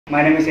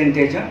My name is N.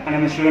 Teja and I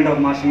am a student of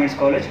Masterminds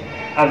College.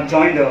 I have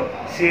joined the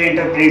CA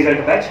Inter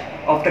pre-result batch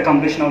after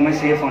completion of my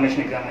CA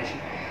Foundation examination.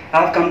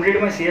 I have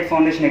completed my CA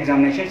Foundation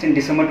examinations in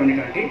December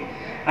 2020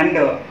 and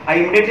I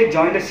immediately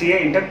joined the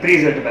CA Inter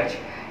pre-result batch.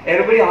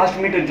 Everybody asked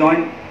me to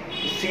join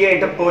CA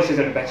Inter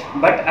post-result batch,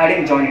 but I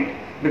didn't join it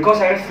because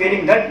I had a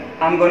feeling that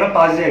I am going to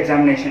pass the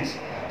examinations.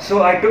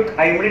 So I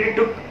immediately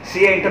took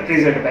CA Inter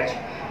pre-result batch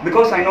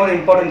because I know the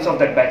importance of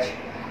that batch.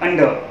 And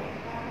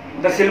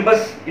the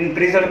syllabus in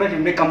pre-result batch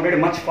will be completed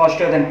much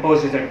faster than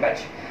post-result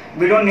batch.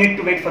 We don't need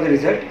to wait for the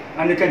result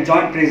and you can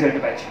join pre-result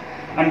batch.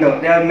 And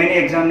there are many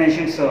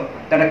examinations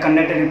that are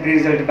conducted in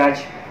pre-result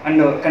batch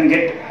and can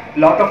get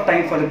lot of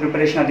time for the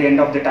preparation at the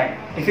end of the time.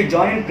 If you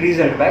join in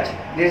pre-result batch,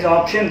 there is an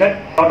option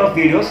that lot of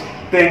videos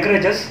to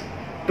encourage us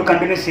to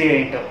continue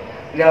CA Inter.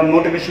 There are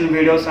motivational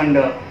videos and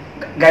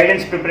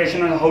guidance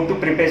preparation on how to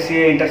prepare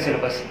CA Inter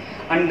syllabus.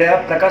 And there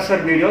are Prakash sir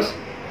videos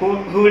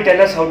who will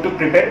tell us how to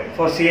prepare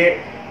for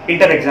CA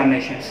Inter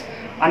examinations.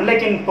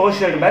 Unlike in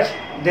post-result batch,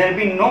 there will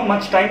be no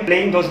much time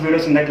playing those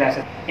videos in the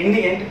classes. In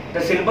the end,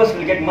 the syllabus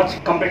will get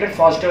much completed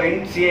faster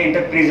in CA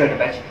Inter pre-result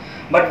batch.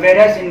 But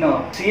whereas in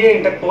CA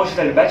Inter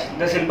post-result batch,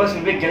 the syllabus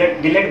will be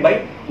delayed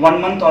by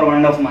 1 month or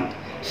 1.5 months.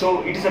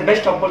 So it is the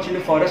best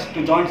opportunity for us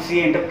to join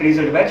CA Inter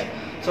pre-result batch.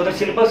 So the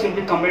syllabus will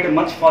be completed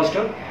much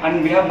faster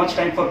and we have much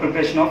time for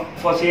preparation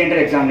for CA Inter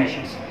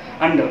examinations.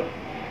 And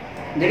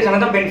there is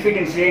another benefit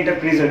in CA Inter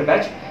pre-result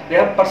batch. There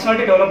are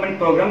personality development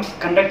programs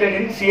conducted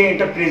in CA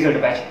Inter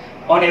pre-result batch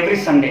on every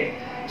Sunday.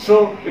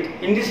 So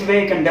in this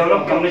way you can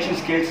develop communication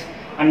skills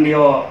and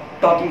your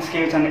talking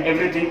skills and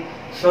everything,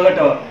 so that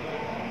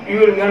you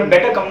will have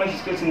better communication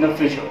skills in the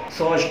future.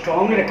 So I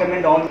strongly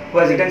recommend all who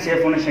has written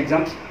CA Foundation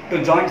exams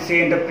to join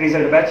CA Inter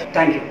pre-result batch.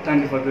 Thank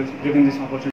you for giving this opportunity.